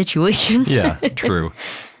scary situation. Yeah, true.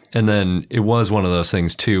 And then it was one of those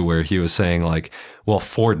things, too, where he was saying like, well,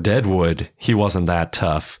 for Deadwood, he wasn't that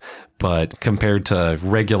tough. But compared to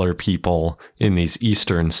regular people in these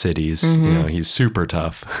eastern cities, he's super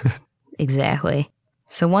tough. Exactly.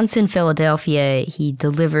 So once in Philadelphia, he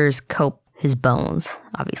delivers Cope his bones.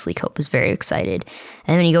 Obviously, Cope is very excited.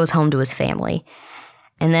 And then he goes home to his family.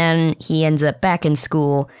 And then he ends up back in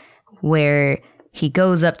school, where he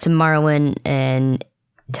goes up to Marlin and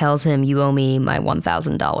tells him, you owe me my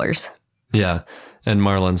 $1,000. Yeah. And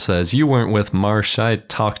Marlon says, you weren't with Marsh. I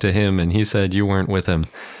talked to him and he said you weren't with him.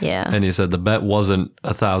 Yeah. And he said the bet wasn't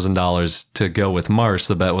 $1,000 to go with Marsh.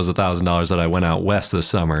 The bet was $1,000 that I went out west this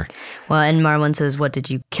summer. Well, and Marlon says, what,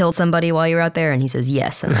 did you kill somebody while you were out there? And he says,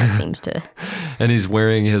 yes. And that seems to... And he's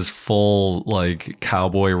wearing his full, like,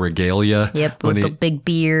 cowboy regalia. Yep, with the big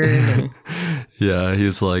beard. And... Yeah,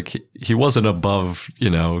 he's like, he wasn't above,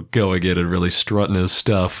 going in and really strutting his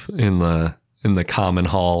stuff in the common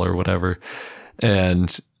hall or whatever.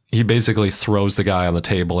 And he basically throws the guy on the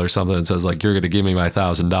table or something and says, like, you're going to give me my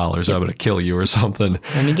 $1,000 or I'm going to kill you or something.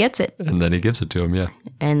 And he gets it. And then he gives it to him, yeah.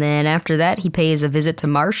 And then after that, he pays a visit to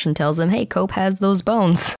Marsh and tells him, hey, Cope has those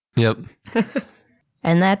bones. Yep.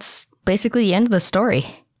 And that's basically the end of the story.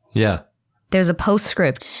 Yeah. There's a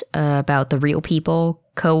postscript about the real people,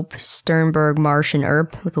 Cope, Sternberg, Marsh, and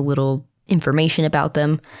Earp, with a little information about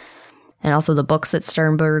them. And also the books that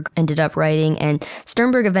Sternberg ended up writing. And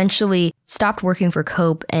Sternberg eventually stopped working for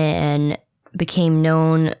Cope and became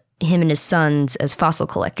known, him and his sons, as fossil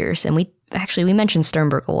collectors. And we mentioned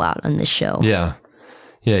Sternberg a lot on this show. Yeah.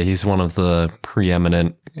 Yeah, he's one of the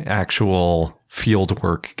preeminent actual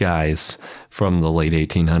fieldwork guys from the late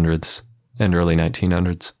 1800s and early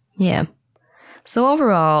 1900s. Yeah. So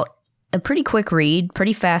overall, a pretty quick read,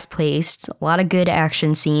 pretty fast-paced, a lot of good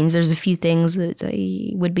action scenes. There's a few things that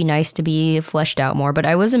would be nice to be fleshed out more, but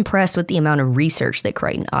I was impressed with the amount of research that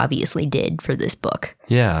Crichton obviously did for this book.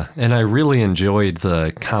 Yeah, and I really enjoyed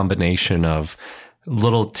the combination of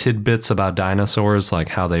little tidbits about dinosaurs, like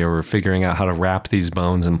how they were figuring out how to wrap these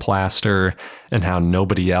bones in plaster and how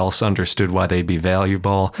nobody else understood why they'd be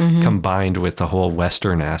valuable, combined with the whole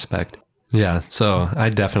Western aspect. Yeah, so I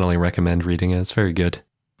definitely recommend reading it. It's very good.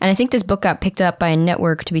 And I think this book got picked up by a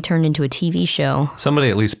network to be turned into a TV show. Somebody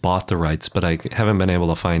at least bought the rights, but I haven't been able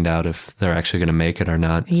to find out if they're actually going to make it or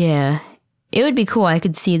not. Yeah. It would be cool. I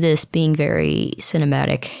could see this being very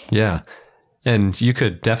cinematic. Yeah. And you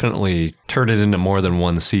could definitely turn it into more than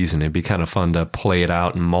one season. It'd be kind of fun to play it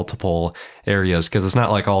out in multiple areas because it's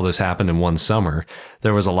not like all this happened in one summer.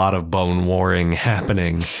 There was a lot of bone warring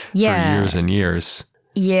happening for years and years.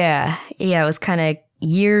 Yeah. Yeah, it was kind of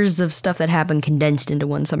years of stuff that happened condensed into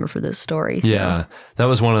one summer for this story. So. Yeah, that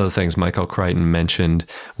was one of the things Michael Crichton mentioned,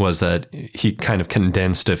 was that he kind of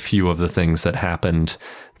condensed a few of the things that happened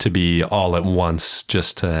to be all at once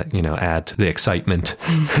just to, add to the excitement.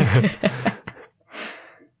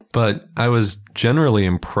 But I was generally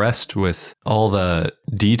impressed with all the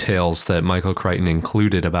details that Michael Crichton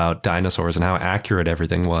included about dinosaurs and how accurate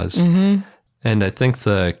everything was. Mm-hmm. And I think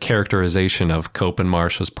the characterization of Cope and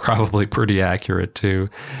Marsh was probably pretty accurate, too.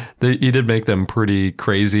 He did make them pretty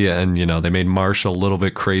crazy, and, they made Marsh a little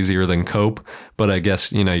bit crazier than Cope. But I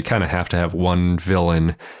guess, you kind of have to have one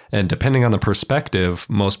villain. And depending on the perspective,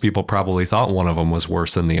 most people probably thought one of them was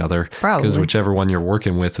worse than the other. Probably. Because whichever one you're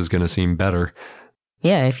working with is going to seem better.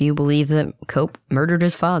 Yeah, if you believe that Cope murdered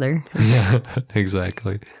his father. Yeah,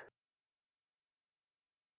 exactly.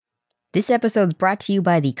 This episode's brought to you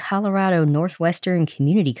by the Colorado Northwestern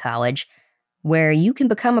Community College, where you can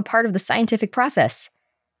become a part of the scientific process.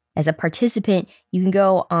 As a participant, you can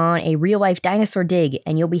go on a real-life dinosaur dig,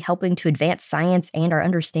 and you'll be helping to advance science and our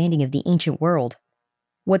understanding of the ancient world.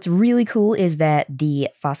 What's really cool is that the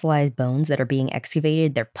fossilized bones that are being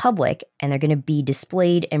excavated, they're public, and they're going to be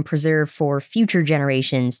displayed and preserved for future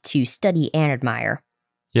generations to study and admire.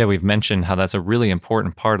 Yeah, we've mentioned how that's a really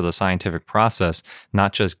important part of the scientific process,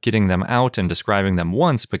 not just getting them out and describing them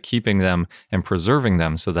once, but keeping them and preserving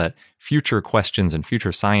them so that future questions and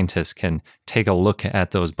future scientists can take a look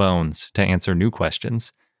at those bones to answer new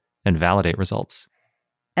questions and validate results.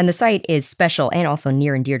 And the site is special and also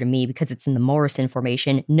near and dear to me because it's in the Morrison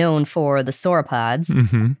Formation, known for the sauropods,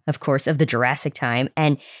 of course, of the Jurassic time.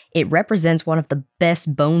 And it represents one of the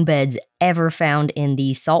best bone beds ever found in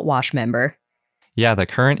the Saltwash member. Yeah, the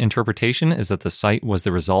current interpretation is that the site was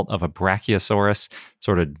the result of a Brachiosaurus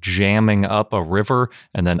sort of jamming up a river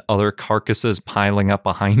and then other carcasses piling up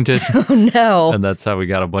behind it. Oh, no. And that's how we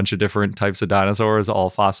got a bunch of different types of dinosaurs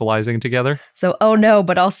all fossilizing together. So, oh no,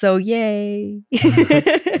 but also, yay.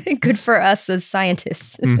 Good for us as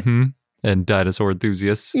scientists. And dinosaur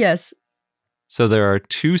enthusiasts. Yes. So there are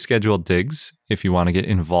 2 scheduled digs if you want to get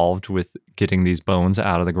involved with getting these bones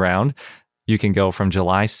out of the ground. You can go from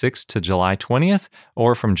July 6th to July 20th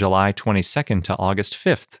or from July 22nd to August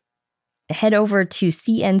 5th. Head over to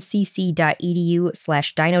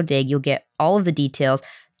cncc.edu/dinodig. You'll get all of the details.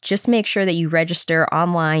 Just make sure that you register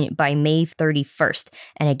online by May 31st.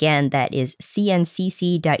 And again, that is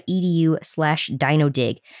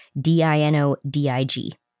cncc.edu/dinodig,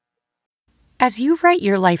 DINODIG. As you write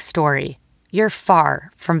your life story, you're far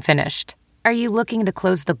from finished. Are you looking to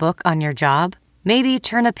close the book on your job? Maybe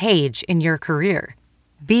turn a page in your career.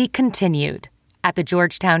 Be continued at the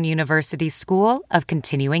Georgetown University School of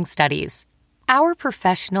Continuing Studies. Our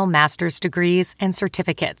professional master's degrees and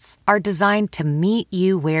certificates are designed to meet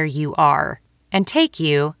you where you are and take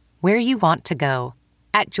you where you want to go.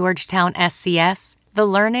 At Georgetown SCS, the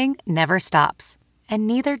learning never stops, and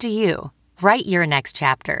neither do you. Write your next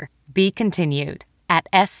chapter. Be continued at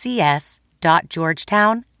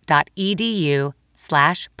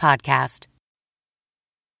scs.georgetown.edu/podcast.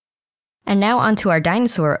 And now on to our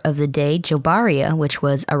dinosaur of the day, Jobaria, which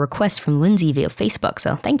was a request from Lindsay via Facebook,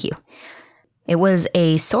 so thank you. It was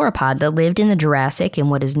a sauropod that lived in the Jurassic in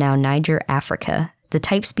what is now Niger, Africa. The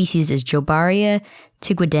type species is Jobaria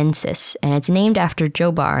tiguidensis, and it's named after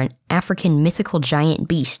Jobar, an African mythical giant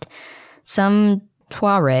beast. Some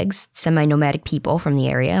Tuaregs, semi-nomadic people from the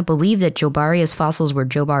area, believe that Jobaria's fossils were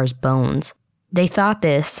Jobar's bones. They thought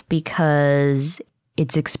this because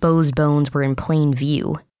its exposed bones were in plain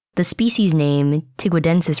view. The species name,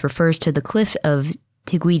 tiguidensis, refers to the cliff of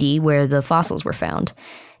Tiguidi where the fossils were found.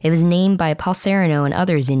 It was named by Paul Sereno and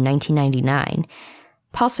others in 1999.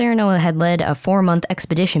 Paul Sereno had led a 4-month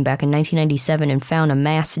expedition back in 1997 and found a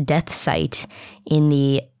mass death site in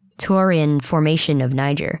the Tuarian Formation of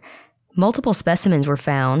Niger. Multiple specimens were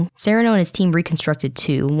found. Sereno and his team reconstructed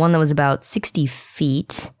 2, one that was about 60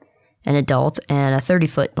 feet, an adult, and a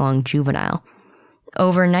 30-foot long juvenile.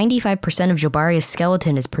 Over 95% of Jobaria's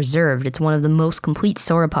skeleton is preserved. It's one of the most complete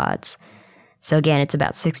sauropods. So again, it's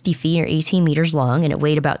about 60 feet or 18 meters long, and it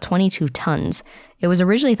weighed about 22 tons. It was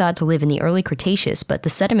originally thought to live in the early Cretaceous, but the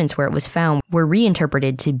sediments where it was found were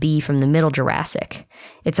reinterpreted to be from the Middle Jurassic.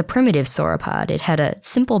 It's a primitive sauropod. It had a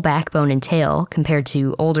simple backbone and tail compared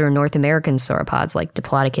to older North American sauropods like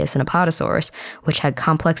Diplodocus and Apatosaurus, which had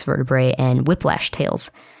complex vertebrae and whiplash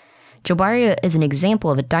tails. Jobaria is an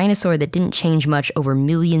example of a dinosaur that didn't change much over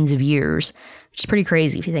millions of years, which is pretty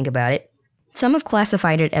crazy if you think about it. Some have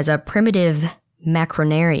classified it as a primitive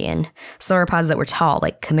macronarian, sauropods that were tall,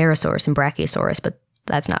 like Camarasaurus and Brachiosaurus, but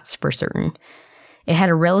that's not for certain. It had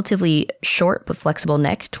a relatively short but flexible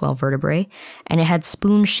neck, 12 vertebrae, and it had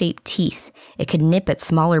spoon-shaped teeth. It could nip at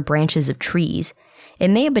smaller branches of trees. It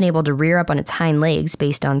may have been able to rear up on its hind legs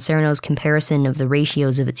based on Sereno's comparison of the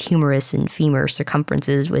ratios of its humerus and femur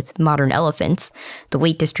circumferences with modern elephants. The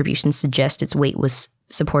weight distribution suggests its weight was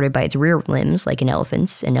supported by its rear limbs, like in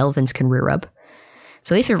elephants, and elephants can rear up.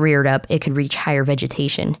 So if it reared up, it could reach higher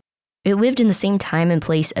vegetation. It lived in the same time and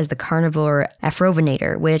place as the carnivore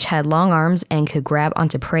Afrovenator, which had long arms and could grab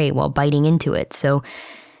onto prey while biting into it, so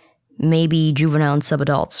maybe juvenile and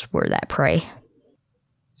subadults were that prey.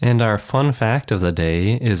 And our fun fact of the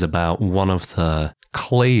day is about one of the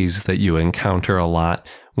clays that you encounter a lot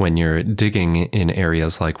when you're digging in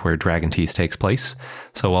areas like where Dragon Teeth takes place.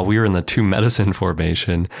 So while we were in the Two Medicine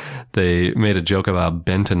Formation, they made a joke about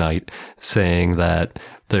bentonite, saying that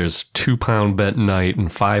there's 2-pound bentonite and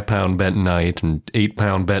 5-pound bentonite and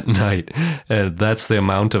 8-pound bentonite. And that's the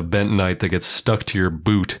amount of bentonite that gets stuck to your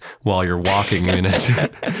boot while you're walking in it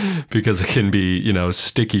because it can be,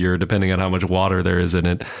 stickier depending on how much water there is in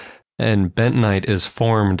it. And bentonite is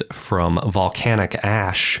formed from volcanic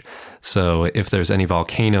ash. So if there's any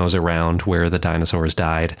volcanoes around where the dinosaurs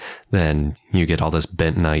died, then you get all this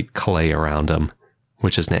bentonite clay around them,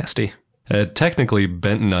 which is nasty. Technically,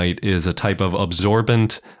 bentonite is a type of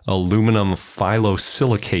absorbent aluminum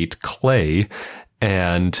phyllosilicate clay,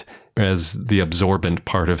 and as the absorbent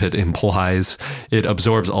part of it implies, it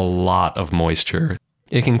absorbs a lot of moisture.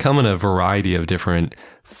 It can come in a variety of different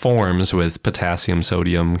forms, with potassium,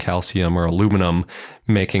 sodium, calcium, or aluminum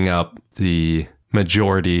making up the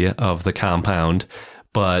majority of the compound,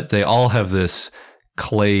 but they all have this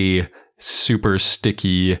clay, super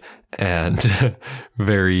sticky and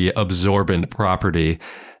very absorbent property,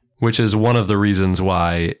 which is one of the reasons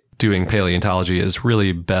why doing paleontology is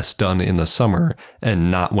really best done in the summer and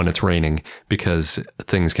not when it's raining, because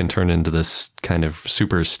things can turn into this kind of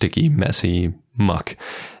super sticky, messy muck.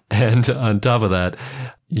 And on top of that,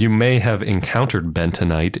 you may have encountered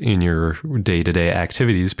bentonite in your day-to-day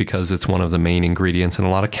activities because it's one of the main ingredients in a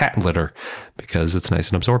lot of cat litter, because it's nice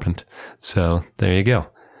and absorbent. So there you go.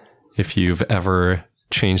 If you've ever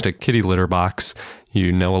changed a kitty litter box,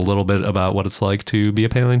 you know a little bit about what it's like to be a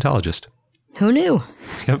paleontologist. Who knew?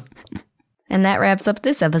 Yep. And that wraps up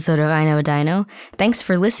this episode of I Know Dino. Thanks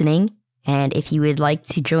for listening. And if you would like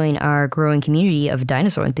to join our growing community of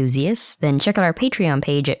dinosaur enthusiasts, then check out our Patreon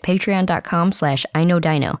page at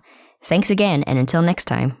patreon.com/iknowdino. Thanks again, and until next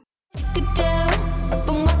time.